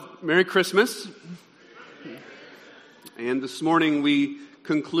Merry Christmas. And this morning we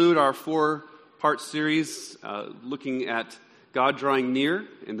conclude our four-part series looking at God drawing near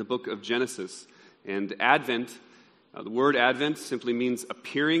in the book of Genesis. And Advent, the word Advent simply means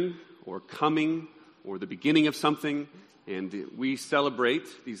appearing or coming or the beginning of something. And we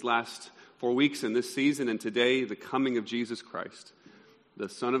celebrate these last 4 weeks in this season and today the coming of Jesus Christ, the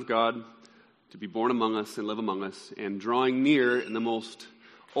Son of God, to be born among us and live among us, and drawing near in the most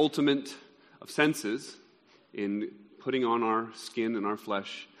ultimate of senses in putting on our skin and our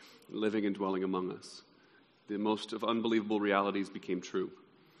flesh, living and dwelling among us. The most of unbelievable realities became true.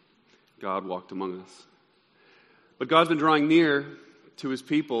 God walked among us. But God's been drawing near to his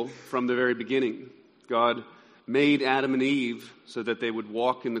people from the very beginning. God made Adam and Eve so that they would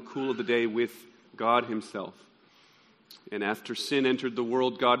walk in the cool of the day with God himself. And after sin entered the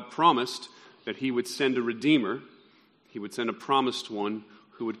world, God promised that he would send a Redeemer. He would send a promised one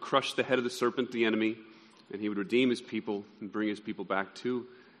who would crush the head of the serpent, the enemy, and he would redeem his people and bring his people back to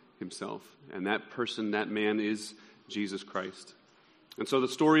himself. And that person, that man, is Jesus Christ. And so the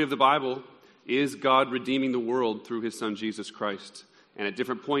story of the Bible is God redeeming the world through his son, Jesus Christ. And at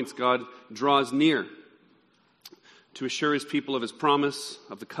different points, God draws near to assure his people of his promise,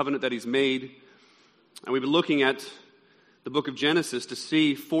 of the covenant that he's made. And we've been looking at the book of Genesis to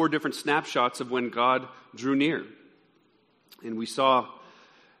see 4 different snapshots of when God drew near. And we saw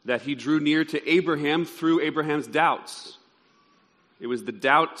that he drew near to Abraham through Abraham's doubts. It was the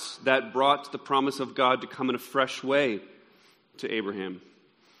doubts that brought the promise of God to come in a fresh way to Abraham.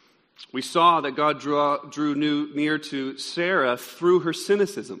 We saw that God drew near to Sarah through her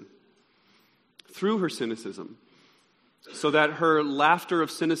cynicism. Through her cynicism. So that her laughter of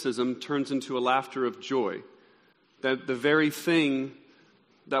cynicism turns into a laughter of joy. That the very thing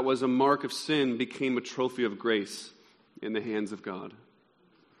that was a mark of sin became a trophy of grace in the hands of God.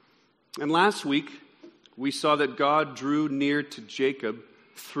 And last week, we saw that God drew near to Jacob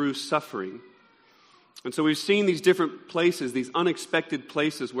through suffering. And so we've seen these different places, these unexpected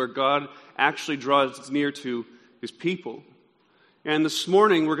places where God actually draws near to his people. And this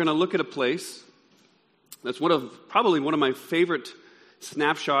morning, we're going to look at a place that's probably one of my favorite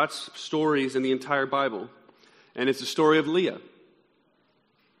snapshots, stories in the entire Bible. And it's the story of Leah.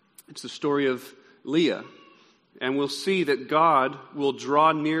 It's the story of Leah. And we'll see that God will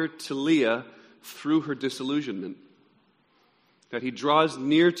draw near to Leah through her disillusionment. That he draws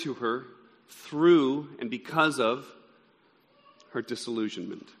near to her through and because of her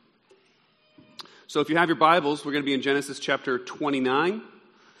disillusionment. So if you have your Bibles, we're going to be in Genesis chapter 29.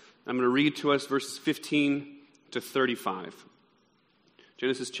 I'm going to read to us verses 15 to 35.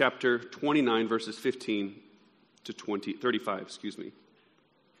 Genesis chapter 29, verses 15 to 35.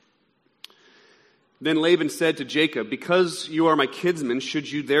 Then Laban said to Jacob, "Because you are my kinsman,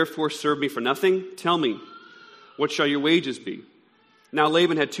 should you therefore serve me for nothing? Tell me, what shall your wages be?" Now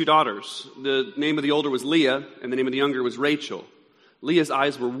Laban had 2 daughters. The name of the older was Leah, and the name of the younger was Rachel. Leah's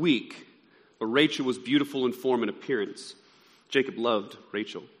eyes were weak, but Rachel was beautiful in form and appearance. Jacob loved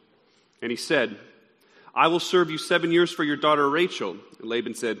Rachel. And he said, "I will serve you 7 years for your daughter Rachel." And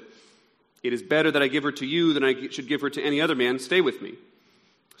Laban said, "It is better that I give her to you than I should give her to any other man. Stay with me."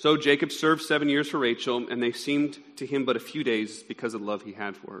 So Jacob served 7 years for Rachel, and they seemed to him but a few days because of the love he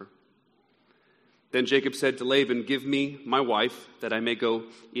had for her. Then Jacob said to Laban, "Give me my wife, that I may go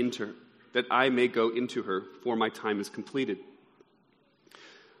into her, for my time is completed."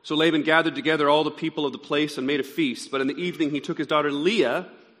 So Laban gathered together all the people of the place and made a feast. But in the evening he took his daughter Leah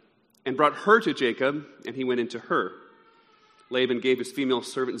and brought her to Jacob, and he went into her. Laban gave his female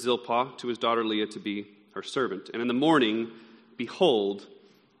servant Zilpah to his daughter Leah to be her servant. And in the morning, behold,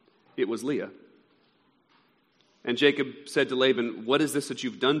 it was Leah. And Jacob said to Laban, "What is this that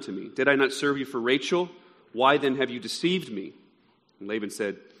you've done to me? Did I not serve you for Rachel? Why then have you deceived me?" And Laban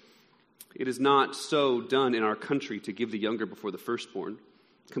said, "It is not so done in our country to give the younger before the firstborn.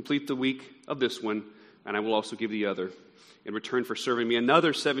 Complete the week of this one, and I will also give the other, in return for serving me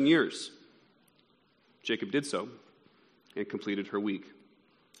another 7 years." Jacob did so, and completed her week.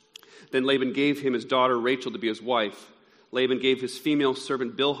 Then Laban gave him his daughter Rachel to be his wife. Laban gave his female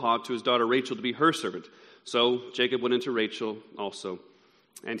servant Bilhah to his daughter Rachel to be her servant. So Jacob went into Rachel also.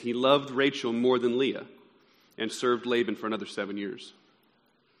 And he loved Rachel more than Leah, and served Laban for another 7 years.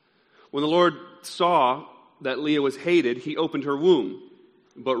 When the Lord saw that Leah was hated, he opened her womb,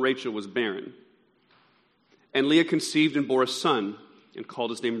 but Rachel was barren. And Leah conceived and bore a son, and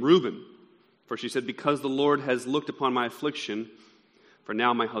called his name Reuben. For she said, "Because the Lord has looked upon my affliction, for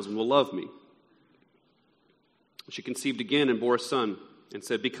now my husband will love me." She conceived again and bore a son, and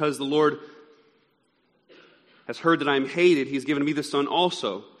said, "Because the Lord has heard that I am hated, he has given me the son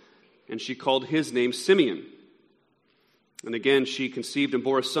also." and she called his name Simeon. And again she conceived and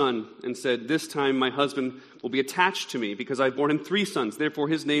bore a son, and said, "This time my husband will be attached to me, because I bore him 3 sons. Therefore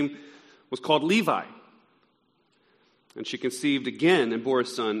his name was called Levi." And she conceived again and bore a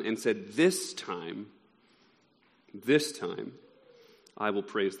son, and said, this time, I will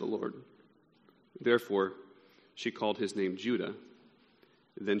praise the Lord." Therefore she called his name Judah.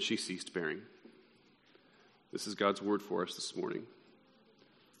 Then she ceased bearing. This is God's word for us this morning.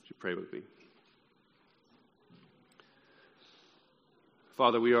 Would you pray with me?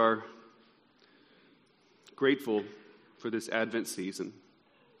 Father, we are grateful for this Advent season.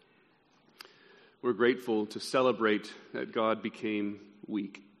 We're grateful to celebrate that God became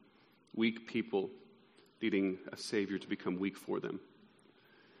weak people needing a Savior to become weak for them.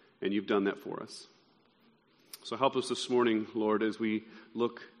 And you've done that for us. So help us this morning, Lord, as we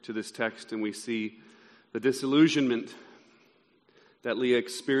look to this text and we see the disillusionment that Leah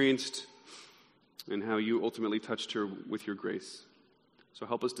experienced and how you ultimately touched her with your grace. So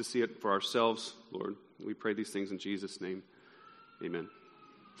help us to see it for ourselves, Lord. We pray these things in Jesus' name. Amen.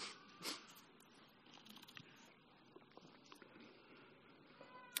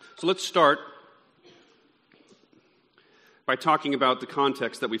 So let's start by talking about the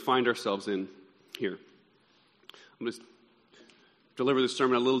context that we find ourselves in here. I'm going to deliver this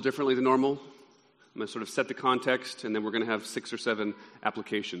sermon a little differently than normal. I'm going to sort of set the context, and then we're going to have 6 or 7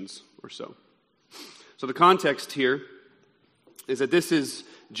 applications or so. So the context here is that this is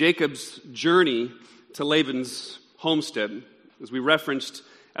Jacob's journey to Laban's homestead. As we referenced,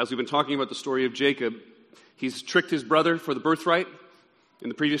 as we've been talking about the story of Jacob, he's tricked his brother for the birthright in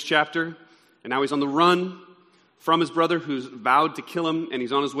the previous chapter, and now he's on the run from his brother who's vowed to kill him, and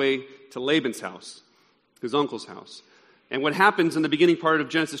he's on his way to Laban's house, his uncle's house. And what happens in the beginning part of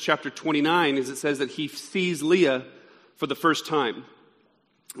Genesis chapter 29 is it says that he sees Leah for the first time.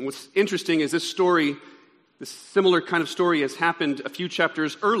 And what's interesting is this story, this similar kind of story has happened a few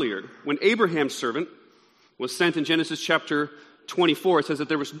chapters earlier. When Abraham's servant was sent in Genesis chapter 24, it says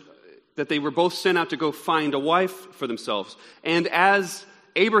that they were both sent out to go find a wife for themselves. And as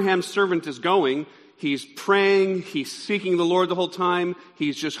Abraham's servant is going, he's praying, he's seeking the Lord the whole time,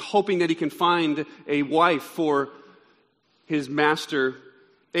 he's just hoping that he can find a wife for his master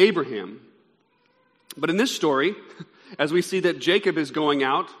Abraham. But in this story, as we see that Jacob is going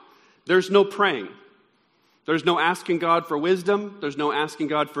out, there's no praying. There's no asking God for wisdom. There's no asking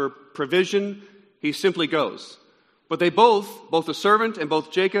God for provision. He simply goes. But they both the servant and both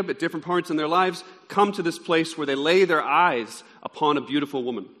Jacob, at different points in their lives, come to this place where they lay their eyes upon a beautiful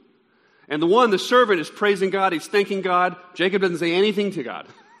woman. And the servant is praising God, he's thanking God. Jacob doesn't say anything to God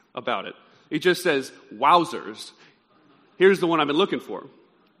about it. He just says, "Wowzers. Here's the one I've been looking for."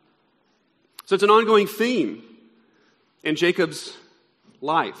 So it's an ongoing theme in Jacob's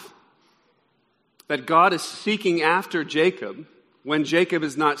life, that God is seeking after Jacob when Jacob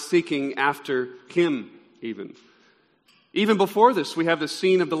is not seeking after him even. Even before this, we have the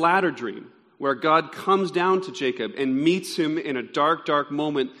scene of the ladder dream, where God comes down to Jacob and meets him in a dark, dark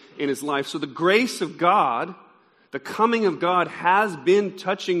moment in his life. So the grace of God, the coming of God, has been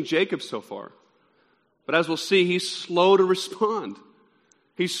touching Jacob so far. But as we'll see, he's slow to respond.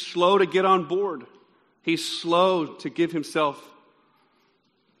 He's slow to get on board. He's slow to give himself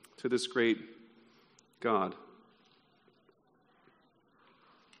to this great God.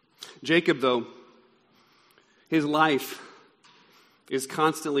 Jacob, though, his life is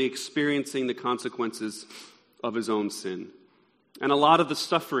constantly experiencing the consequences of his own sin. And a lot of the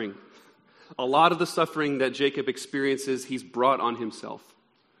suffering that Jacob experiences, he's brought on himself.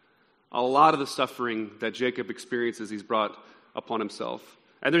 A lot of the suffering that Jacob experiences, he's brought upon himself.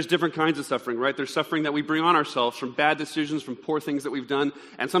 And there's different kinds of suffering, right? There's suffering that we bring on ourselves from bad decisions, from poor things that we've done.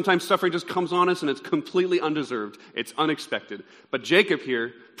 And sometimes suffering just comes on us and it's completely undeserved. It's unexpected. But Jacob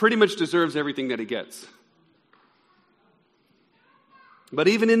here pretty much deserves everything that he gets. But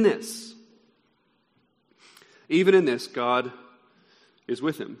even in this, God is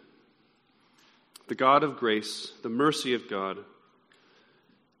with him. The God of grace, the mercy of God,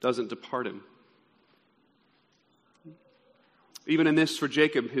 doesn't depart him. Even in this, for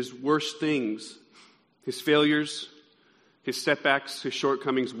Jacob, his worst things, his failures, his setbacks, his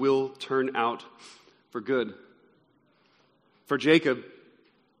shortcomings will turn out for good. For Jacob,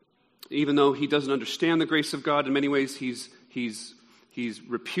 even though he doesn't understand the grace of God, in many ways he's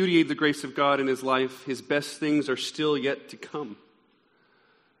repudiated the grace of God in his life, his best things are still yet to come.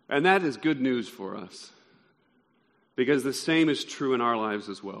 And that is good news for us, because the same is true in our lives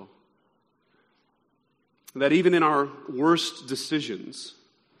as well. That even in our worst decisions,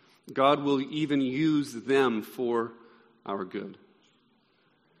 God will even use them for our good.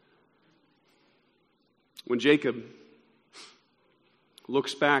 When Jacob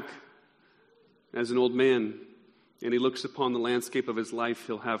looks back as an old man and he looks upon the landscape of his life,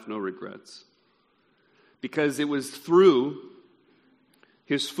 he'll have no regrets. Because it was through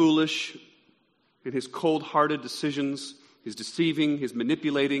his foolish and his cold-hearted decisions, his deceiving, his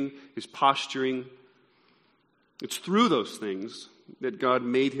manipulating, his posturing, it's through those things that God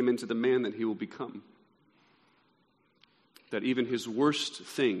made him into the man that he will become. That even his worst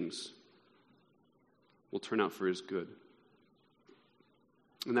things will turn out for his good.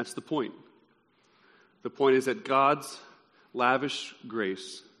 And that's the point. The point is that God's lavish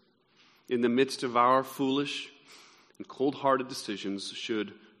grace in the midst of our foolish and cold-hearted decisions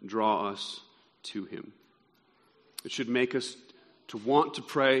should draw us to him. It should make us to want to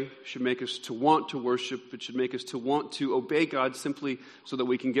pray. It should make us to want to worship. It should make us to want to obey God simply so that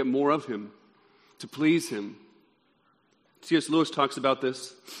we can get more of him, to please him. C.S. Lewis talks about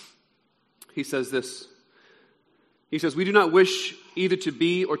this. He says this. He says, "We do not wish either to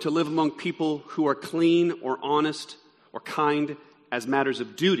be or to live among people who are clean or honest or kind as matters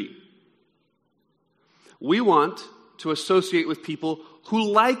of duty. We want to associate with people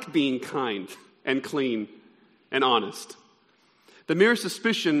who like being kind and clean and honest. The mere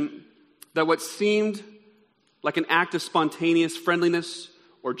suspicion that what seemed like an act of spontaneous friendliness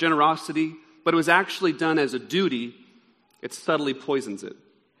or generosity, but it was actually done as a duty, it subtly poisons it.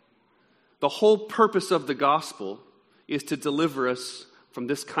 The whole purpose of the gospel is to deliver us from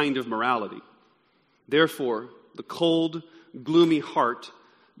this kind of morality. Therefore, the cold, gloomy heart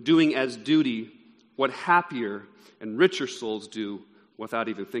doing as duty what happier and richer souls do without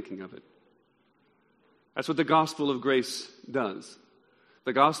even thinking of it." That's what the gospel of grace does.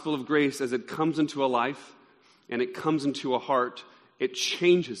 The gospel of grace, as it comes into a life and it comes into a heart, it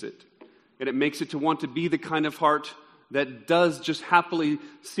changes it. And it makes it to want to be the kind of heart that does just happily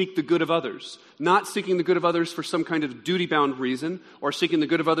seek the good of others. Not seeking the good of others for some kind of duty-bound reason or seeking the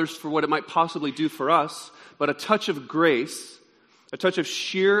good of others for what it might possibly do for us, but a touch of grace, a touch of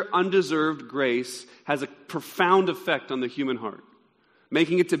sheer undeserved grace has a profound effect on the human heart,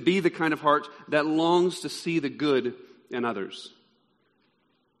 making it to be the kind of heart that longs to see the good in others.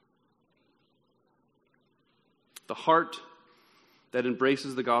 The heart that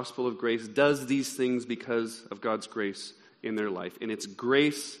embraces the gospel of grace does these things because of God's grace in their life. And it's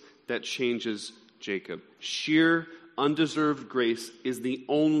grace that changes Jacob. Sheer, undeserved grace is the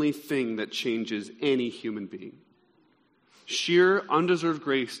only thing that changes any human being. Sheer, undeserved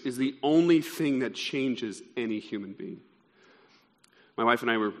grace is the only thing that changes any human being. My wife and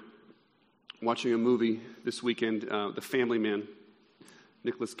I were watching a movie this weekend, The Family Man,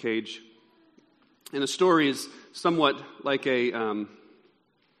 Nicolas Cage. And the story is somewhat like a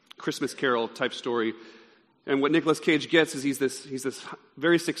Christmas Carol type story. And what Nicolas Cage gets is he's this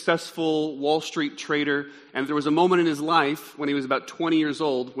very successful Wall Street trader. And there was a moment in his life when he was about 20 years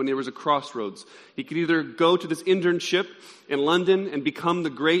old when there was a crossroads. He could either go to this internship in London and become the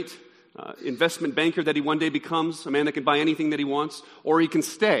great investment banker that he one day becomes, a man that can buy anything that he wants, or he can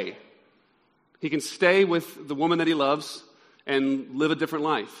stay. He can stay with the woman that he loves and live a different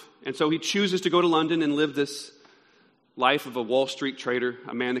life. And so he chooses to go to London and live this life of a Wall Street trader,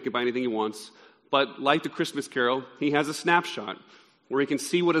 a man that can buy anything he wants. But like the Christmas Carol, he has a snapshot where he can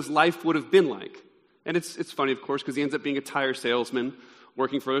see what his life would have been like. And it's funny, of course, because he ends up being a tire salesman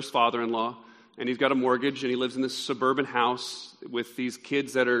working for his father-in-law. And he's got a mortgage, and he lives in this suburban house with these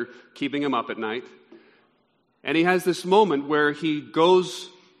kids that are keeping him up at night. And he has this moment where he goes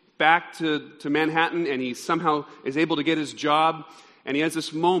back to Manhattan, and he somehow is able to get his job. And he has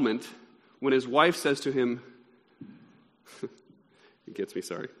this moment when his wife says to him, it gets me,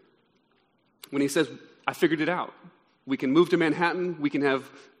 sorry. When he says, "I figured it out. We can move to Manhattan. We can have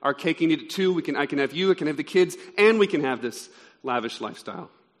our cake and eat it too. I can have you. I can have the kids. And we can have this lavish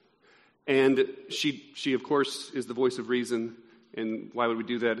lifestyle." And she, of course, is the voice of reason. And why would we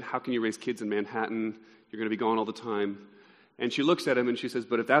do that? How can you raise kids in Manhattan? You're going to be gone all the time. And she looks at him and she says,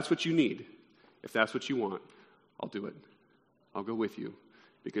 "But if that's what you need, if that's what you want, I'll do it. I'll go with you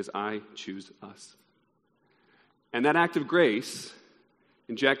because I choose us." And that act of grace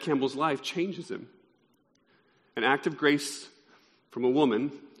in Jack Campbell's life changes him. An act of grace from a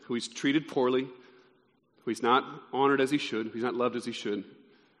woman who he's treated poorly, who he's not honored as he should, who he's not loved as he should,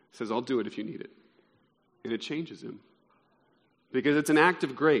 says, "I'll do it if you need it." And it changes him. Because it's an act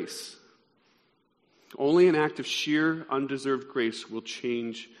of grace. Only an act of sheer, undeserved grace will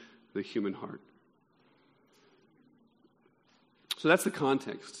change the human heart. So that's the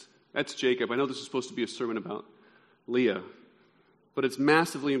context. That's Jacob. I know this is supposed to be a sermon about Leah, but it's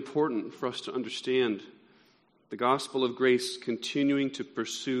massively important for us to understand the gospel of grace continuing to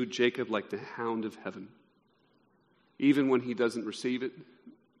pursue Jacob like the hound of heaven. even when he doesn't receive it,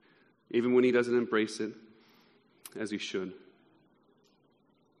 even when he doesn't embrace it as he should.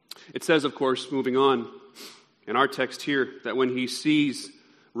 It says, of course, moving on in our text here, that when he sees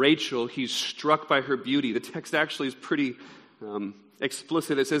Rachel, he's struck by her beauty. The text actually is pretty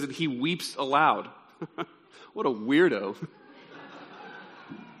explicit. It says that he weeps aloud. What a weirdo.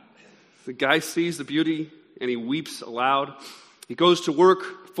 The guy sees the beauty and he weeps aloud. He goes to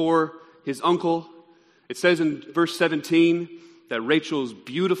work for his uncle. It says in verse 17 that Rachel is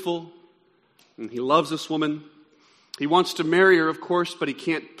beautiful and he loves this woman. He wants to marry her, of course, but he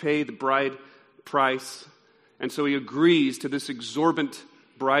can't pay the bride price. And so he agrees to this exorbitant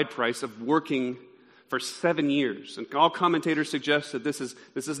bride price of working for 7 years. And all commentators suggest that this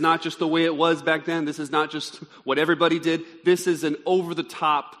is not just the way it was back then. This is not just what everybody did. This is an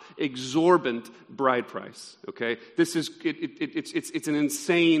over-the-top, exorbitant bride price. Okay, this is it's an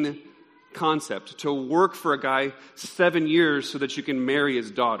insane concept to work for a guy 7 years so that you can marry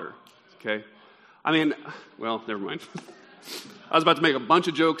his daughter. Okay, I mean, well, never mind. I was about to make a bunch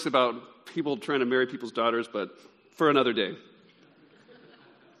of jokes about people trying to marry people's daughters, but for another day.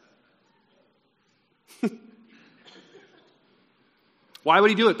 Why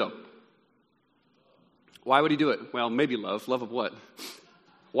would he do it, though? Why would he do it? Well, maybe love. Love of what?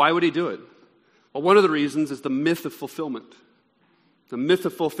 Why would he do it? Well, one of the reasons is the myth of fulfillment. The myth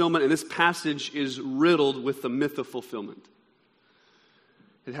of fulfillment, and this passage is riddled with the myth of fulfillment.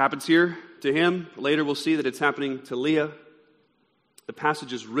 It happens here to him. Later we'll see that it's happening to Leah. The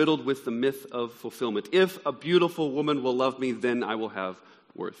passage is riddled with the myth of fulfillment. If a beautiful woman will love me, then I will have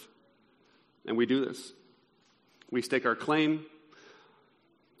worth. And we do this. We stake our claim,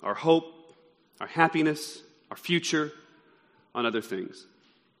 our hope, our happiness, our future on other things.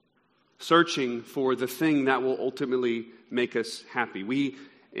 Searching for the thing that will ultimately make us happy. We,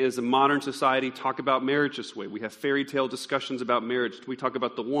 as a modern society, talk about marriage this way. We have fairy tale discussions about marriage. We talk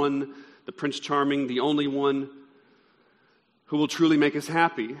about the one, the Prince Charming, the only one who will truly make us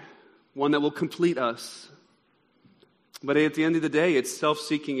happy, one that will complete us. But at the end of the day, it's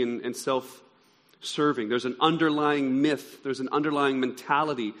self-seeking and self-serving. There's an underlying myth, there's an underlying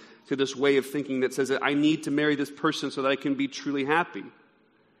mentality to this way of thinking that says that I need to marry this person so that I can be truly happy.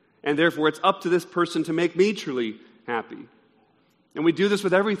 And therefore, it's up to this person to make me truly happy. And we do this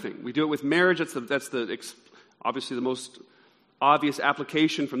with everything. We do it with marriage. That's obviously the most obvious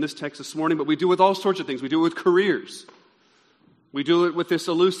application from this text this morning. But we do it with all sorts of things. We do it with careers. We do it with this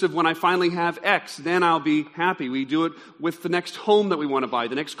elusive, when I finally have X, then I'll be happy. We do it with the next home that we want to buy,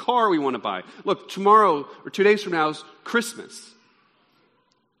 the next car we want to buy. Look, tomorrow or 2 days from now is Christmas.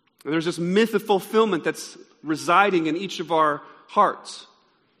 And there's this myth of fulfillment that's residing in each of our hearts.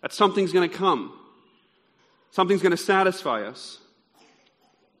 That something's going to come. Something's going to satisfy us.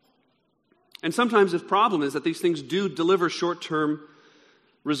 And sometimes the problem is that these things do deliver short-term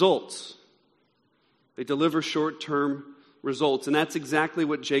results. They deliver short-term results. And that's exactly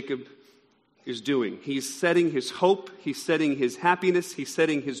what Jacob is doing. He's setting his hope, he's setting his happiness, he's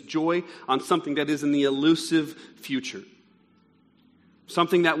setting his joy on something that is in the elusive future.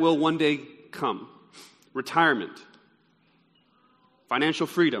 Something that will one day come. Retirement. Financial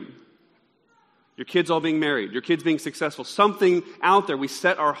freedom. Your kids all being married. Your kids being successful. Something out there. We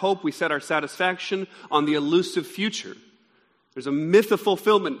set our hope, we set our satisfaction on the elusive future. There's a myth of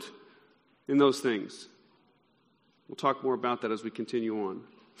fulfillment in those things. We'll talk more about that as we continue on.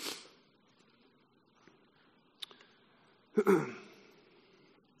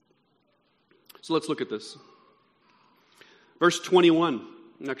 So let's look at this. Verse 21.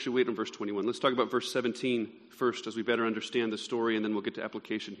 Actually, wait on verse 21. Let's talk about verse 17 first as we better understand the story, and then we'll get to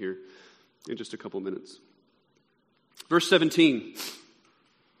application here in just a couple minutes. Verse 17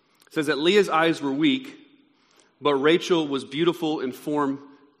 says that Leah's eyes were weak, but Rachel was beautiful in form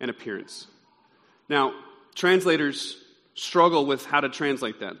and appearance. Now, translators struggle with how to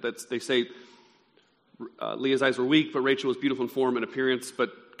translate that. They say Leah's eyes were weak, but Rachel was beautiful in form and appearance.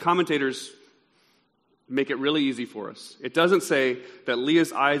 But commentators make it really easy for us. It doesn't say that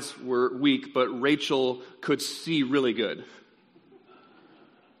Leah's eyes were weak, but Rachel could see really good.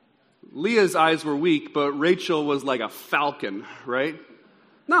 Leah's eyes were weak, but Rachel was like a falcon, right?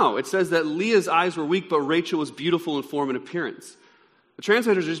 No, it says that Leah's eyes were weak, but Rachel was beautiful in form and appearance. The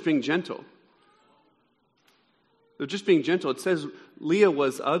translators are just being gentle. They're just being gentle. It says Leah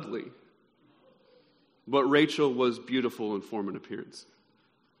was ugly, but Rachel was beautiful in form and appearance.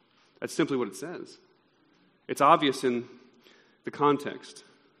 That's simply what it says. It's obvious in the context.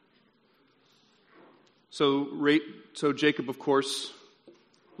 So Jacob, of course,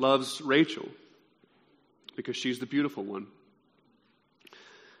 loves Rachel because she's the beautiful one.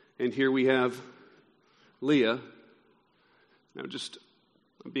 And here we have Leah, Now, just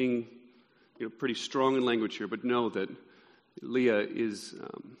being pretty strong in language here, but know that Leah is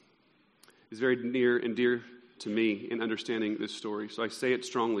very near and dear to me in understanding this story. So I say it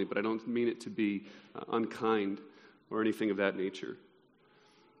strongly, but I don't mean it to be unkind or anything of that nature.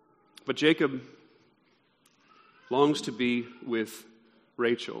 But Jacob longs to be with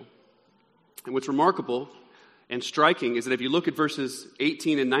Rachel. And what's remarkable and striking is that if you look at verses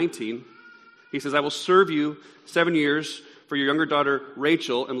 18 and 19, he says, I will serve you 7 years for your younger daughter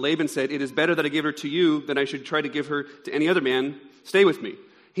Rachel. And Laban said, it is better that I give her to you than I should try to give her to any other man. Stay with me.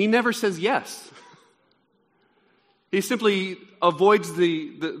 He never says yes. He simply avoids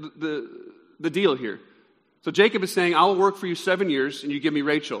the deal here. So Jacob is saying, I will work for you 7 years and you give me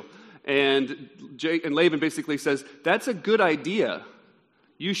Rachel. And Laban basically says, that's a good idea.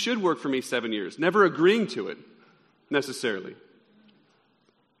 You should work for me 7 years. Never agreeing to it necessarily.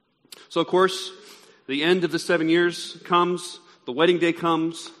 So, of course, the end of the 7 years comes, the wedding day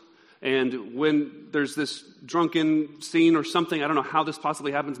comes, and when there's this drunken scene or something, I don't know how this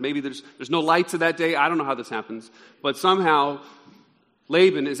possibly happens. Maybe there's no lights of that day. I don't know how this happens. But somehow,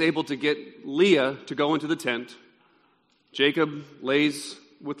 Laban is able to get Leah to go into the tent. Jacob lays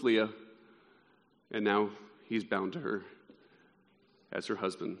with Leah, and now he's bound to her as her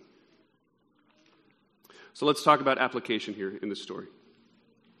husband. So let's talk about application here in this story.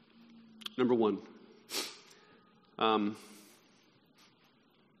 Number one,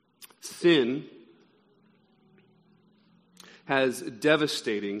 sin has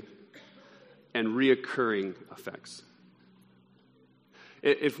devastating and reoccurring effects.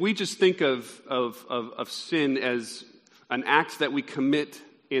 If we just think of sin as an act that we commit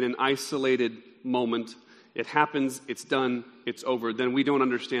in an isolated moment, it happens, it's done, it's over, then we don't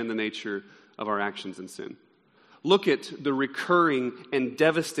understand the nature of our actions in sin. Look at the recurring and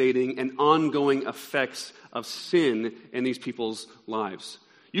devastating and ongoing effects of sin in these people's lives.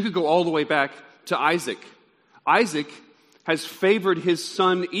 You could go all the way back to Isaac. Isaac has favored his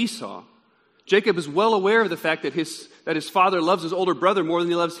son Esau. Jacob is well aware of the fact that his father loves his older brother more than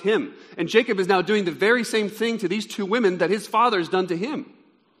he loves him. And Jacob is now doing the very same thing to these two women that his father has done to him.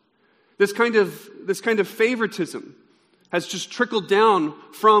 This kind of favoritism has just trickled down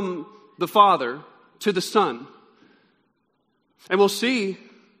from the father to the son. And we'll see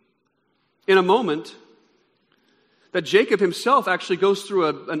in a moment that Jacob himself actually goes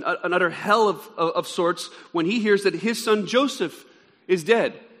through an utter hell of sorts when he hears that his son Joseph is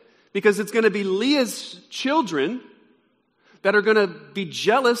dead. Because it's going to be Leah's children that are going to be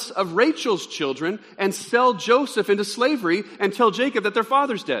jealous of Rachel's children and sell Joseph into slavery and tell Jacob that their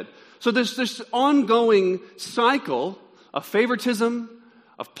father's dead. So there's this ongoing cycle of favoritism,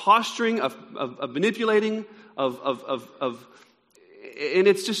 of posturing, of manipulating, and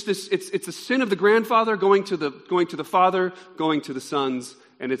it's just this. It's a sin of the grandfather going to the father, going to the sons,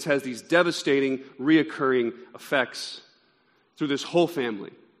 and it has these devastating, reoccurring effects through this whole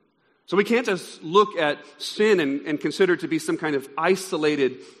family. So we can't just look at sin and consider it to be some kind of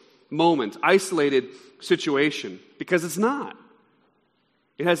isolated moment, isolated situation, because it's not.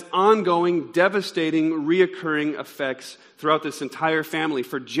 It has ongoing, devastating, reoccurring effects throughout this entire family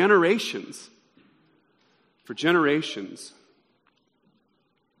for generations. For generations.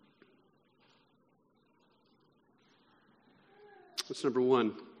 That's number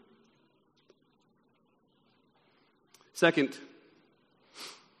one. Second,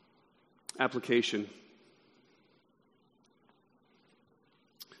 application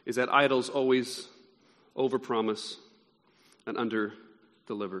is that idols always overpromise and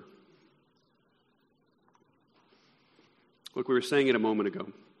underdeliver. Look, we were saying it a moment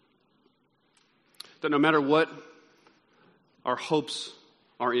ago, that no matter what our hopes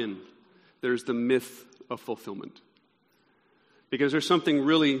are in, there's the myth of fulfillment. Because there's something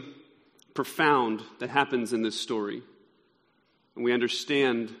really profound that happens in this story. And we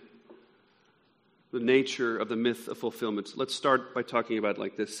understand the nature of the myth of fulfillment. Let's start by talking about it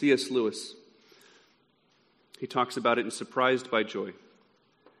like this. C.S. Lewis, he talks about it in Surprised by Joy.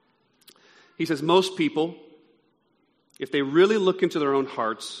 He says, most people, if they really look into their own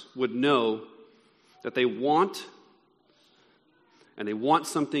hearts, would know that they want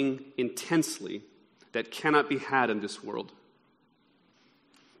something intensely that cannot be had in this world.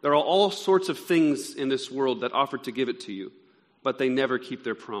 There are all sorts of things in this world that offer to give it to you, but they never keep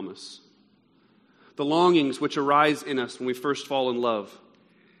their promise. The longings which arise in us when we first fall in love,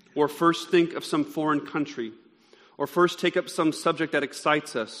 or first think of some foreign country, or first take up some subject that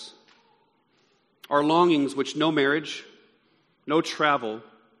excites us, are longings which no marriage, no travel,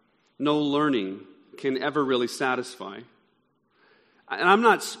 no learning can ever really satisfy. And I'm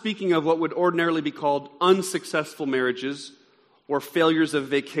not speaking of what would ordinarily be called unsuccessful marriages or failures of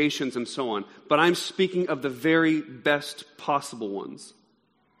vacations and so on, but I'm speaking of the very best possible ones.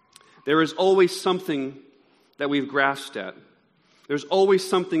 There is always something that we've grasped at. There's always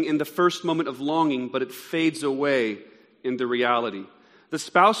something in the first moment of longing, but it fades away in the reality. The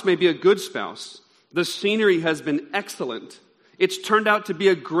spouse may be a good spouse. The scenery has been excellent. It's turned out to be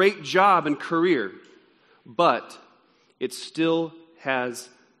a great job and career, but it still has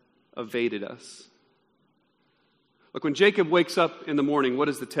evaded us. Look, when Jacob wakes up in the morning, what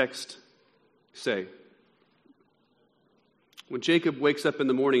does the text say? When Jacob wakes up in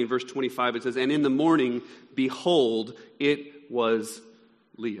the morning, in verse 25, it says, "And in the morning, behold, it was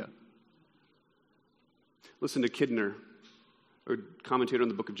Leah." Listen to Kidner, or commentator on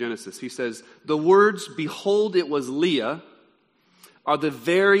the book of Genesis. He says, "The words, 'behold, it was Leah,' are the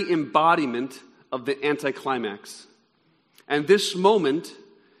very embodiment of the anticlimax. And this moment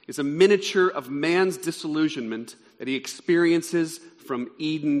is a miniature of man's disillusionment that he experiences from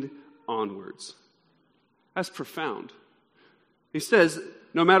Eden onwards." That's profound. He says,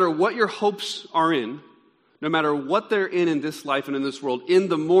 no matter what your hopes are in, no matter what they're in this life and in this world, in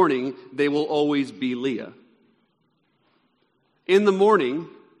the morning, they will always be Leah. In the morning,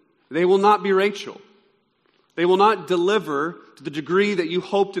 they will not be Rachel. They will not deliver to the degree that you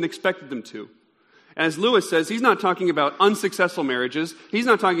hoped and expected them to. As Lewis says, he's not talking about unsuccessful marriages. He's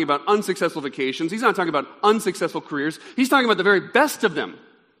not talking about unsuccessful vacations. He's not talking about unsuccessful careers. He's talking about the very best of them.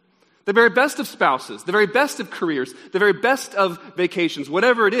 The very best of spouses, the very best of careers, the very best of vacations,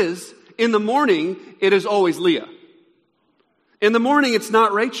 whatever it is, in the morning, it is always Leah. In the morning, it's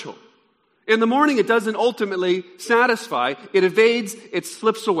not Rachel. In the morning, it doesn't ultimately satisfy. It evades, it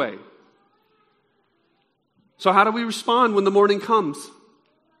slips away. So how do we respond when the morning comes?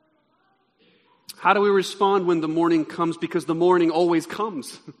 How do we respond when the morning comes? Because the morning always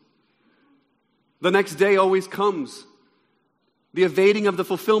comes. The next day always comes. The evading of the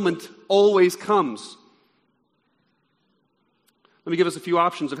fulfillment always comes. Let me give us a few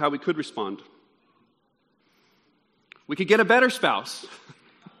options of how we could respond. We could get a better spouse.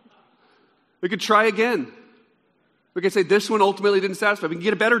 We could try again. We could say this one ultimately didn't satisfy. We can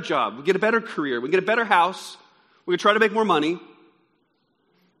get a better job. We can get a better career. We can get a better house. We could try to make more money.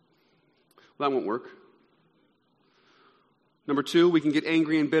 Well, that won't work. Number two, we can get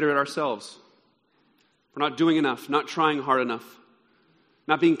angry and bitter at ourselves. We're not doing enough, not trying hard enough,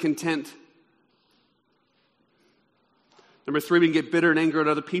 not being content. Number three, we can get bitter and angry at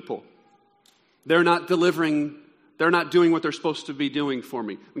other people. They're not delivering, they're not doing what they're supposed to be doing for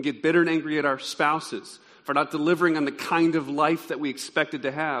me. We can get bitter and angry at our spouses for not delivering on the kind of life that we expected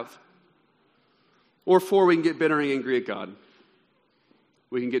to have. Or four, we can get bitter and angry at God.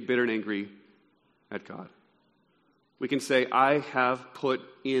 We can get bitter and angry at God. We can say, I have put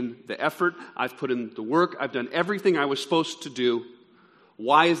in the effort, I've put in the work, I've done everything I was supposed to do.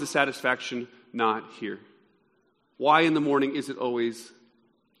 Why is the satisfaction not here? Why in the morning is it always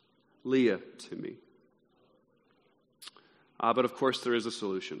Leah to me? But of course there is a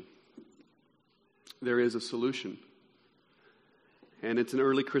solution. There is a solution. And it's an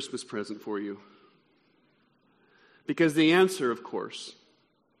early Christmas present for you. Because the answer, of course,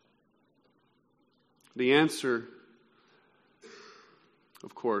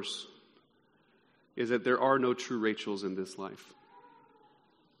 is that there are no true Rachels in this life.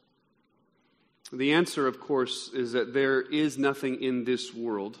 The answer, of course, is that there is nothing in this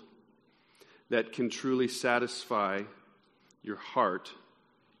world that can truly satisfy your heart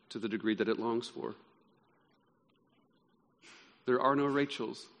to the degree that it longs for. There are no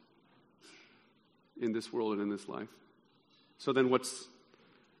Rachels in this world and in this life. So then what's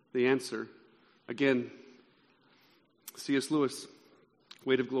the answer? Again, C.S. Lewis,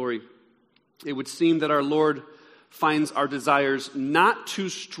 Weight of Glory. It would seem that our Lord finds our desires not too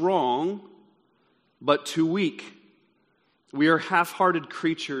strong, but too weak. We are half-hearted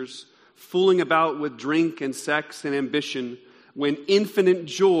creatures, fooling about with drink and sex and ambition when infinite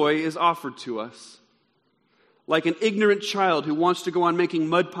joy is offered to us. Like an ignorant child who wants to go on making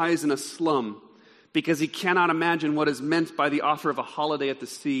mud pies in a slum because he cannot imagine what is meant by the offer of a holiday at the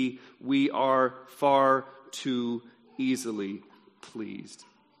sea, we are far too easily pleased.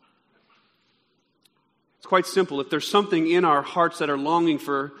 It's quite simple. If there's something in our hearts that are longing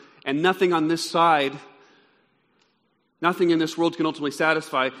for, and nothing on this side, nothing in this world can ultimately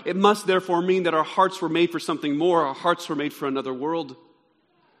satisfy, it must therefore mean that our hearts were made for something more. Our hearts were made for another world.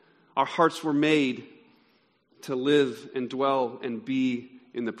 Our hearts were made to live and dwell and be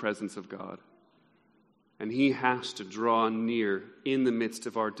in the presence of God. And He has to draw near in the midst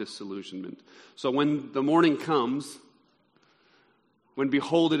of our disillusionment. So when the morning comes, when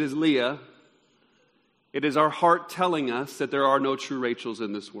behold it is Leah, It is our heart telling us that there are no true Rachels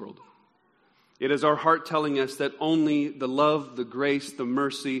in this world. It is our heart telling us that only the love, the grace, the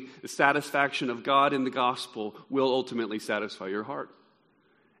mercy, the satisfaction of God in the gospel will ultimately satisfy your heart.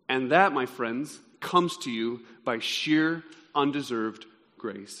 And that, my friends, comes to you by sheer, undeserved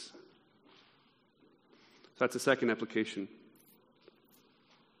grace. So that's the second application.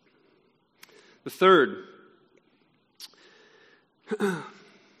 The third,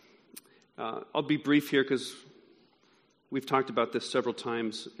 I'll be brief here because we've talked about this several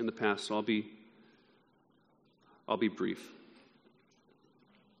times in the past, so I'll be brief.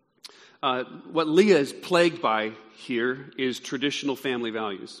 What Leah is plagued by here is traditional family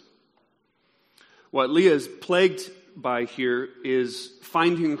values. What Leah is plagued by here is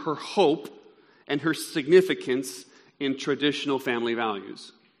finding her hope and her significance in traditional family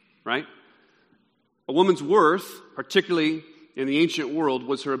values, right? A woman's worth, particularly in the ancient world,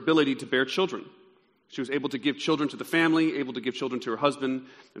 was her ability to bear children. She was able to give children to the family, able to give children to her husband,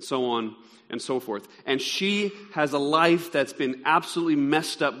 and so on and so forth. And she has a life that's been absolutely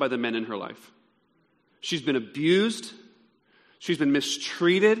messed up by the men in her life. She's been abused. She's been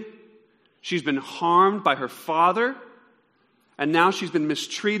mistreated. She's been harmed by her father. And now she's been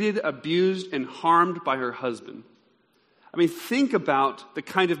mistreated, abused, and harmed by her husband. I mean, think about the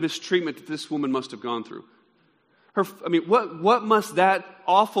kind of mistreatment that this woman must have gone through. What must that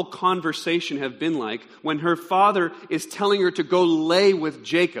awful conversation have been like when her father is telling her to go lay with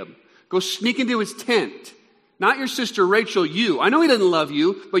Jacob? Go sneak into his tent. Not your sister Rachel, you. I know he doesn't love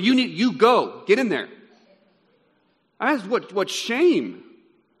you, but you go. Get in there. That's what shame.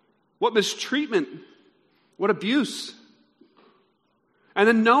 What mistreatment. What abuse. And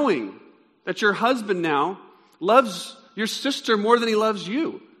then knowing that your husband now loves your sister more than he loves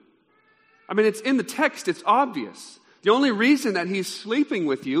you. I mean, it's in the text, it's obvious. The only reason that he's sleeping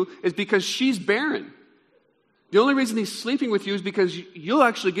with you is because she's barren. The only reason he's sleeping with you is because you'll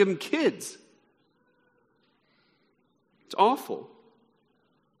actually give him kids. It's awful.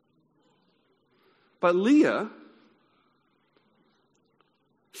 But Leah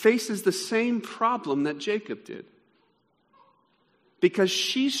faces the same problem that Jacob did. Because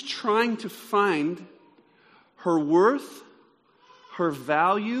she's trying to find her worth, her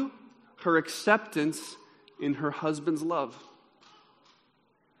value, her acceptance in her husband's love.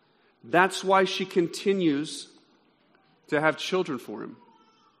 That's why she continues to have children for him.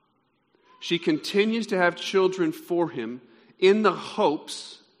 She continues to have children for him in the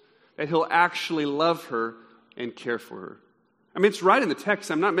hopes that he'll actually love her and care for her. I mean, it's right in the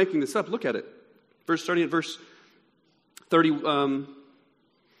text. I'm not making this up. Look at it. Starting at verse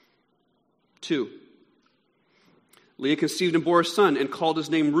 32. Leah conceived and bore a son and called his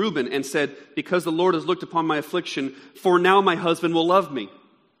name Reuben and said, because the Lord has looked upon my affliction, for now my husband will love me. You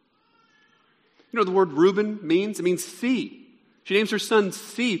know what the word Reuben means? It means see. She names her son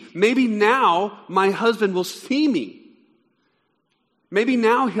see. Maybe now my husband will see me. Maybe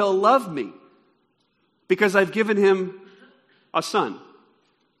now he'll love me because I've given him a son.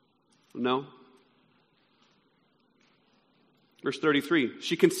 No. Verse 33,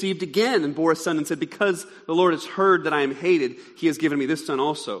 she conceived again and bore a son and said, because the Lord has heard that I am hated, he has given me this son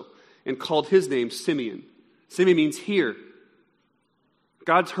also, and called his name Simeon. Simeon means hear.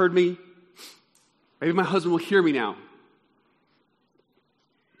 God's heard me. Maybe my husband will hear me now.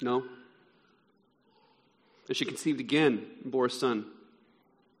 No. And she conceived again and bore a son.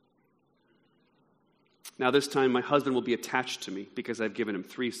 Now this time my husband will be attached to me because I've given him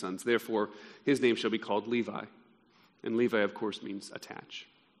 3 sons. Therefore his name shall be called Levi. And Levi, of course, means attach.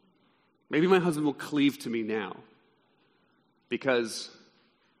 Maybe my husband will cleave to me now because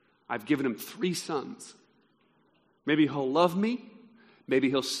I've given him 3 sons. Maybe he'll love me. Maybe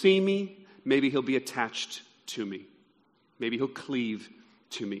he'll see me. Maybe he'll be attached to me. Maybe he'll cleave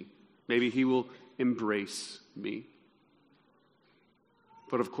to me. Maybe he will embrace me.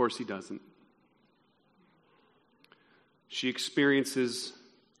 But of course he doesn't. She experiences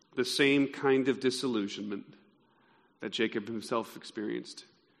the same kind of disillusionment that Jacob himself experienced.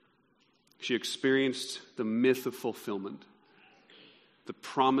 She experienced the myth of fulfillment, the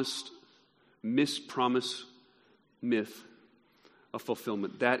mispromised myth of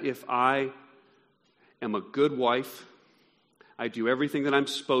fulfillment. That if I am a good wife, I do everything that I'm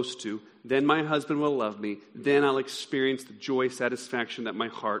supposed to, then my husband will love me, then I'll experience the joy, satisfaction that my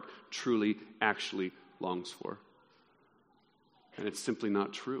heart truly, actually longs for. And it's simply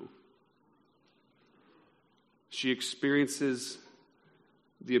not true. She experiences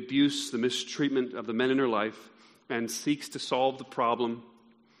the abuse, the mistreatment of the men in her life, and seeks to solve the problem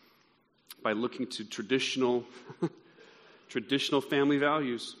by looking to traditional family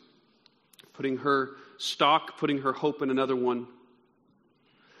values, putting her stock, putting her hope in another one.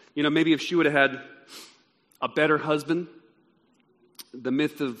 You know, maybe if she would have had a better husband, the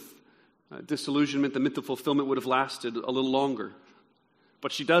myth of disillusionment, the myth of fulfillment would have lasted a little longer.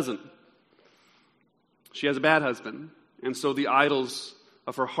 But she doesn't. She has a bad husband. And so the idols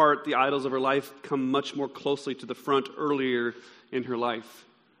of her heart, the idols of her life, come much more closely to the front earlier in her life.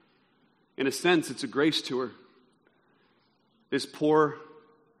 In a sense, it's a grace to her. This poor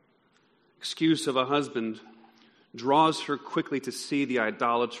excuse of a husband draws her quickly to see the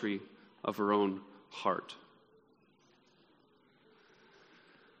idolatry of her own heart.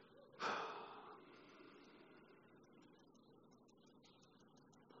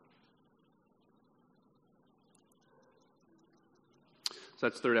 So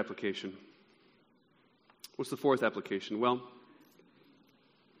that's third application. What's the fourth application? Well,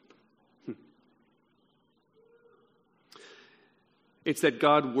 it's that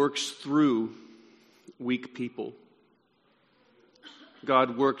God works through weak people.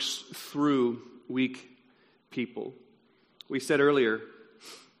 God works through weak people. We said earlier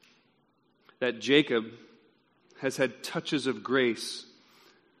that Jacob has had touches of grace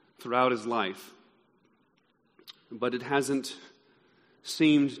throughout his life, but it hasn't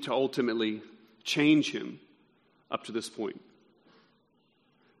seemed to ultimately change him up to this point.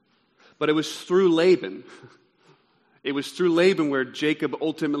 But it was through Laban. It was through Laban where Jacob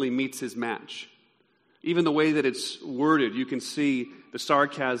ultimately meets his match. Even the way that it's worded, you can see the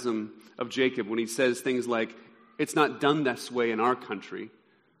sarcasm of Jacob when he says things like, "It's not done this way in our country,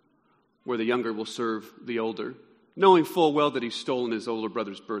 where the younger will serve the older," knowing full well that he's stolen his older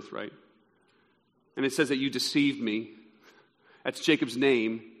brother's birthright. And it says that you deceived me. That's Jacob's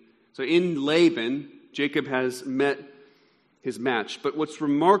name. So in Laban, Jacob has met his match. But what's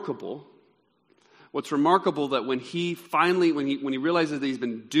remarkable that when he realizes that he's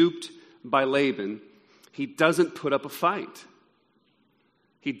been duped by Laban, he doesn't put up a fight.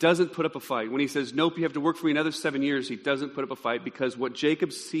 He doesn't put up a fight. When he says, "Nope, you have to work for me another 7 years," he doesn't put up a fight, because what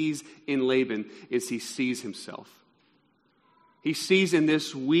Jacob sees in Laban is he sees himself. He sees in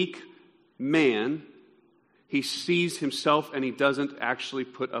this weak man, he sees himself, and he doesn't actually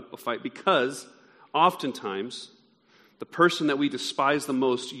put up a fight, because oftentimes the person that we despise the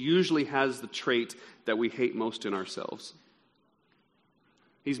most usually has the trait that we hate most in ourselves.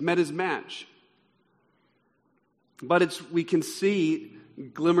 He's met his match. But we can see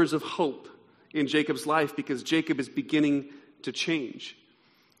glimmers of hope in Jacob's life, because Jacob is beginning to change.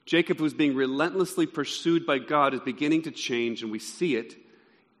 Jacob, who's being relentlessly pursued by God, is beginning to change, and we see it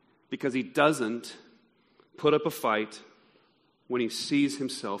because he doesn't put up a fight when he sees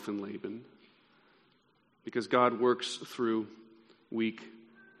himself in Laban. Because God works through weak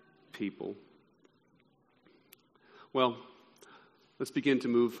people. Well, let's begin to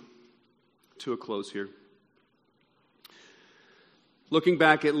move to a close here. Looking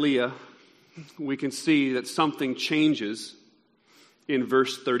back at Leah, we can see that something changes in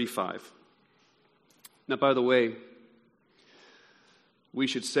verse 35. Now, by the way, we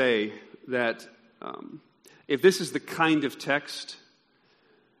should say that if this is the kind of text,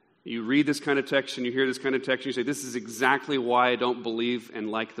 you read this kind of text and you hear this kind of text, and you say, "This is exactly why I don't believe and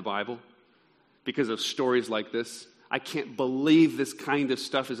like the Bible, because of stories like this. I can't believe this kind of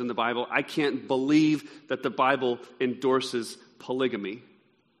stuff is in the Bible. I can't believe that the Bible endorses polygamy."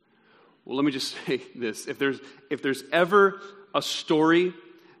 Well, let me just say this. If there's ever a story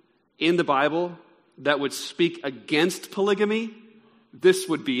in the Bible that would speak against polygamy, this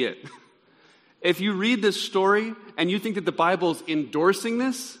would be it. If you read this story and you think that the Bible is endorsing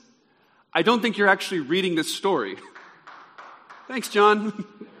this, I don't think you're actually reading this story. Thanks, John.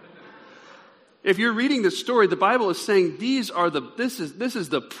 If you're reading this story, the Bible is saying this is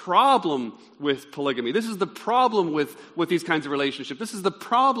the problem with polygamy. This is the problem with these kinds of relationships. This is the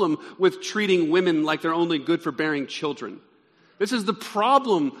problem with treating women like they're only good for bearing children. This is the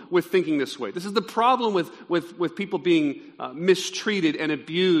problem with thinking this way. This is the problem with people being mistreated and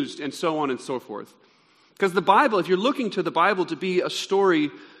abused and so on and so forth. Because the Bible, if you're looking to the Bible to be a story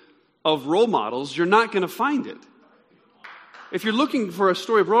of role models, you're not going to find it. If you're looking for a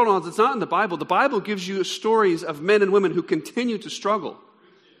story of role models, it's not in the Bible. The Bible gives you stories of men and women who continue to struggle.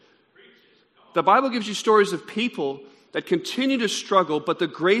 The Bible gives you stories of people that continue to struggle, but the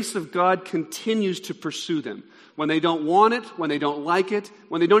grace of God continues to pursue them. When they don't want it, when they don't like it,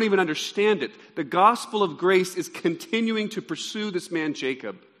 when they don't even understand it, the gospel of grace is continuing to pursue this man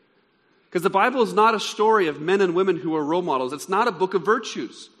Jacob. Because the Bible is not a story of men and women who are role models. It's not a book of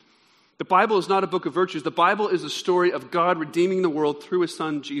virtues. The Bible is not a book of virtues. The Bible is a story of God redeeming the world through his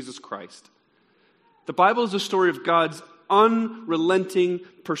Son, Jesus Christ. The Bible is a story of God's unrelenting,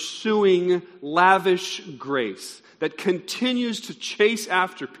 pursuing, lavish grace that continues to chase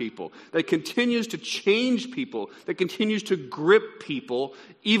after people, that continues to change people, that continues to grip people,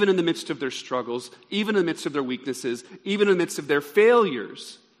 even in the midst of their struggles, even in the midst of their weaknesses, even in the midst of their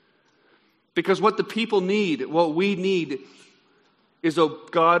failures. Because what the people need, what we need, is a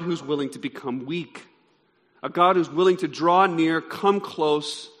God who's willing to become weak. A God who's willing to draw near, come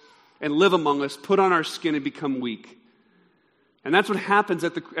close, and live among us, put on our skin and become weak. And that's what happens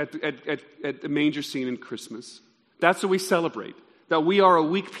at the manger scene in Christmas. That's what we celebrate. That we are a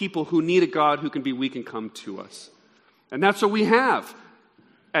weak people who need a God who can be weak and come to us. And that's what we have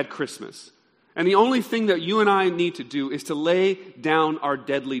at Christmas. And the only thing that you and I need to do is to lay down our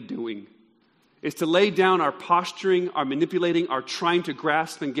deadly doing. Is to lay down our posturing, our manipulating, our trying to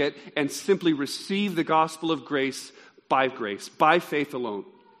grasp and get, and simply receive the gospel of grace, by faith alone.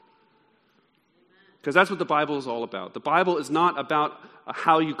 Because that's what the Bible is all about. The Bible is not about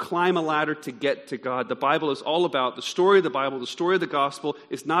how you climb a ladder to get to God. The Bible is all about the story of the Bible, the story of the gospel.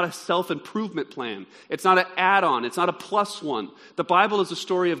 It's not a self-improvement plan. It's not an add-on. It's not a plus one. The Bible is a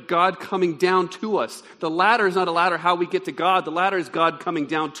story of God coming down to us. The ladder is not a ladder how we get to God. The ladder is God coming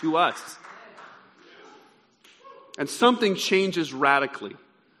down to us. And something changes radically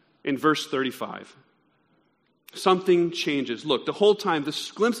in verse 35. Something changes. Look, the whole time,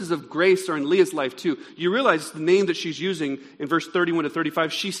 the glimpses of grace are in Leah's life too. You realize the name that she's using in verse 31 to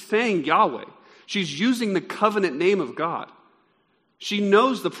 35, she's saying Yahweh. She's using the covenant name of God. She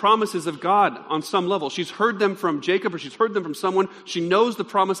knows the promises of God on some level. She's heard them from Jacob or she's heard them from someone. She knows the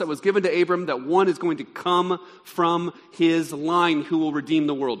promise that was given to Abram that one is going to come from his line who will redeem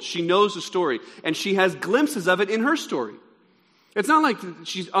the world. She knows the story and she has glimpses of it in her story. It's not like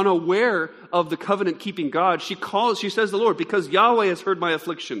she's unaware of the covenant-keeping God. She says the Lord, because Yahweh has heard my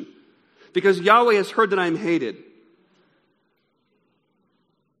affliction. Because Yahweh has heard that I am hated.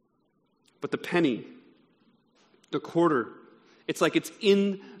 But the penny, the quarter, it's like it's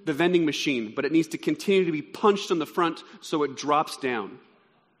in the vending machine, but it needs to continue to be punched on the front so it drops down.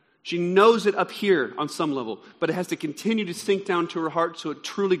 She knows it up here on some level, but it has to continue to sink down to her heart so it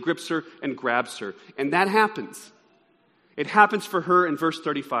truly grips her and grabs her. And that happens. It happens for her in verse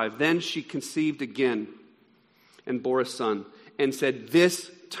 35. Then she conceived again and bore a son and said,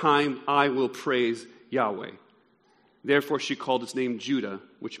 "This time I will praise Yahweh." Therefore she called his name Judah,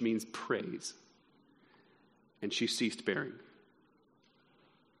 which means praise. And she ceased bearing.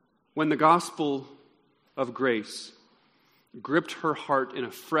 When the gospel of grace gripped her heart in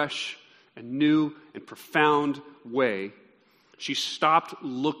a fresh and new and profound way, she stopped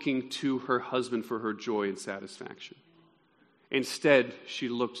looking to her husband for her joy and satisfaction. Instead, she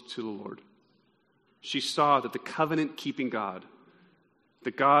looked to the Lord. She saw that the covenant-keeping God,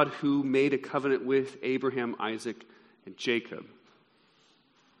 the God who made a covenant with Abraham, Isaac, and Jacob,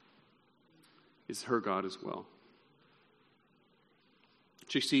 is her God as well.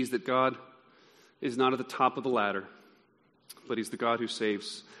 She sees that God is not at the top of the ladder, but he's the God who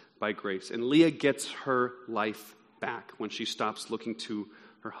saves by grace. And Leah gets her life back when she stops looking to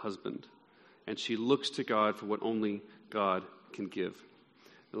her husband. And she looks to God for what only God can give.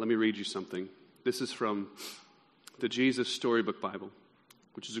 Now, let me read you something. This is from the Jesus Storybook Bible,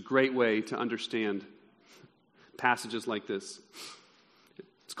 which is a great way to understand passages like this.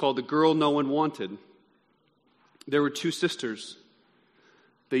 It's called The Girl No One Wanted. There were two sisters.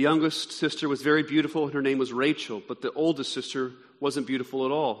 The youngest sister was very beautiful, and her name was Rachel, but the oldest sister wasn't beautiful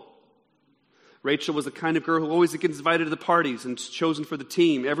at all. Rachel was the kind of girl who always gets invited to the parties and chosen for the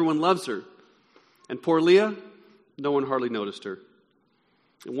team. Everyone loves her. And poor Leah, no one hardly noticed her.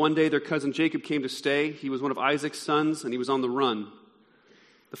 And one day their cousin Jacob came to stay. He was one of Isaac's sons, and he was on the run.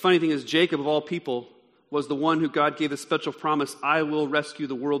 The funny thing is, Jacob, of all people, was the one who God gave the special promise, "I will rescue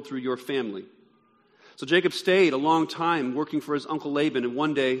the world through your family." So Jacob stayed a long time working for his uncle Laban, and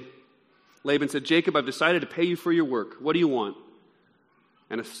one day Laban said, "Jacob, I've decided to pay you for your work. What do you want?"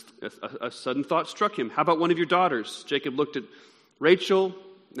 And a sudden thought struck him. "How about one of your daughters?" Jacob looked at Rachel,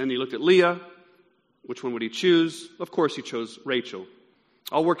 then he looked at Leah. Which one would he choose? Of course he chose Rachel.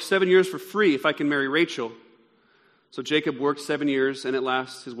 "I'll work 7 years for free if I can marry Rachel." So Jacob worked 7 years, and at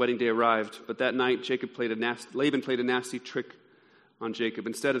last his wedding day arrived. But that night, Laban played a nasty trick on Jacob.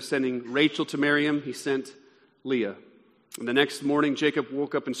 Instead of sending Rachel to marry him, he sent Leah. And the next morning, Jacob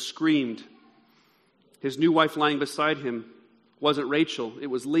woke up and screamed. His new wife lying beside him wasn't Rachel, it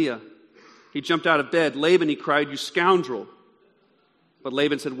was Leah. He jumped out of bed. "Laban," he cried, "you scoundrel." But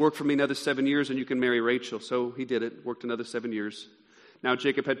Laban said, "Work for me another 7 years and you can marry Rachel." So he did it, worked another 7 years. Now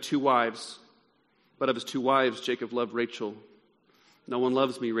Jacob had 2 wives, but of his 2 wives, Jacob loved Rachel. "No one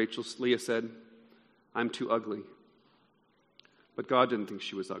loves me," Leah said. "I'm too ugly." But God didn't think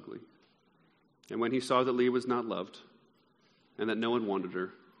she was ugly. And when he saw that Leah was not loved and that no one wanted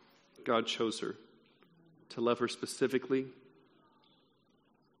her, God chose her to love her specifically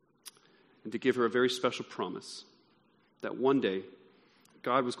and to give her a very special promise that one day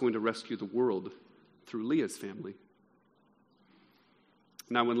God was going to rescue the world through Leah's family.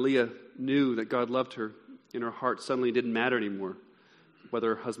 Now, when Leah knew that God loved her, in her heart suddenly it didn't matter anymore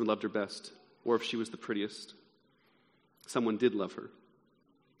whether her husband loved her best or if she was the prettiest. Someone did love her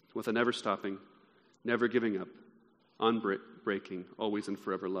with a never stopping, never giving up, unbreaking, always and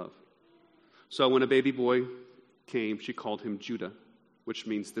forever love. So when a baby boy came, she called him Judah, which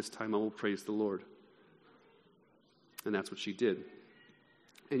means this time I will praise the Lord. And that's what she did.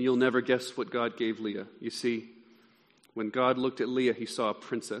 And you'll never guess what God gave Leah. You see, when God looked at Leah, he saw a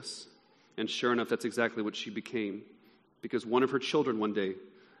princess. And sure enough, that's exactly what she became. Because one of her children one day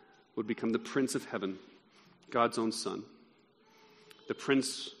would become the Prince of Heaven, God's own son. The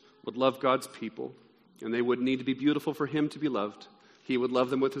prince would love God's people, and they would need to be beautiful for him to be loved. He would love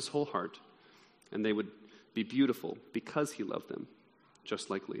them with his whole heart, and they would be beautiful because he loved them, just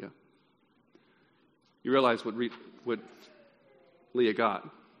like Leah. You realize what Leah got.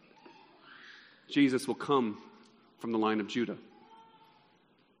 Jesus will come from the line of Judah.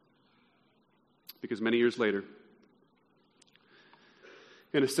 Because many years later,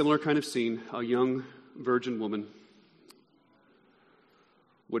 in a similar kind of scene, a young virgin woman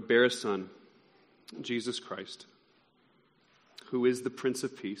would bear a son, Jesus Christ, who is the Prince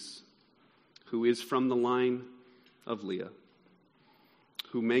of Peace, who is from the line of Leah,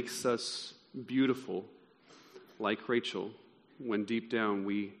 who makes us beautiful like Rachel when deep down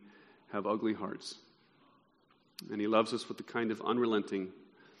we have ugly hearts. And he loves us with the kind of unrelenting,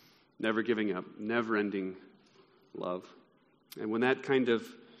 never giving up, never-ending love. And when that kind of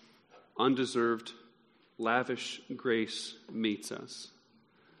undeserved, lavish grace meets us,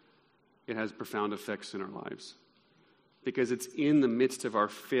 it has profound effects in our lives. Because it's in the midst of our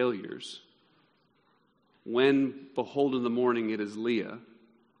failures, when, behold, in the morning it is Leah,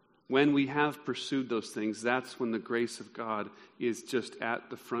 when we have pursued those things, that's when the grace of God is just at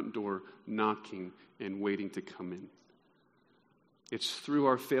the front door, knocking and waiting to come in. It's through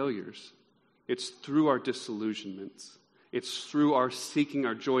our failures. It's through our disillusionments. It's through our seeking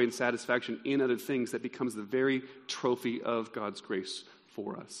our joy and satisfaction in other things that becomes the very trophy of God's grace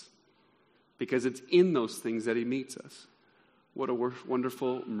for us. Because it's in those things that he meets us. What a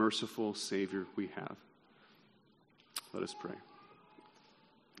wonderful, merciful Savior we have. Let us pray.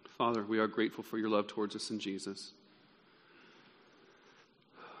 Father, we are grateful for your love towards us in Jesus.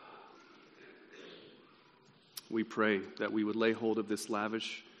 We pray that we would lay hold of this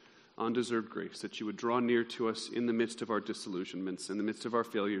lavish, undeserved grace, that you would draw near to us in the midst of our disillusionments, in the midst of our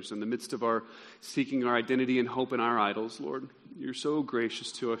failures, in the midst of our seeking our identity and hope in our idols, Lord. You're so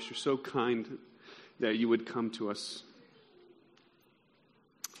gracious to us. You're so kind that you would come to us.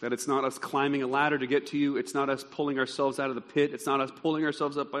 That it's not us climbing a ladder to get to you. It's not us pulling ourselves out of the pit. It's not us pulling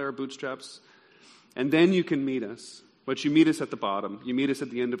ourselves up by our bootstraps. And then you can meet us. But you meet us at the bottom. You meet us at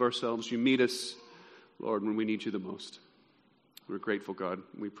the end of ourselves. You meet us, Lord, when we need you the most. We're grateful, God.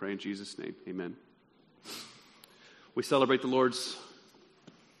 We pray in Jesus' name. Amen. We celebrate the Lord's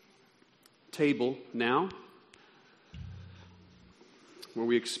table now, where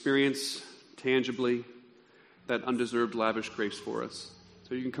we experience tangibly that undeserved lavish grace for us.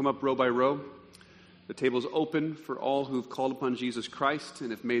 So you can come up row by row. The table is open for all who've called upon Jesus Christ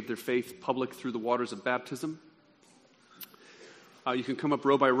and have made their faith public through the waters of baptism. You can come up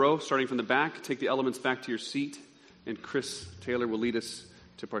row by row, starting from the back. Take the elements back to your seat, and Chris Taylor will lead us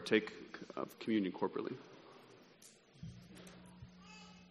to partake of communion corporately.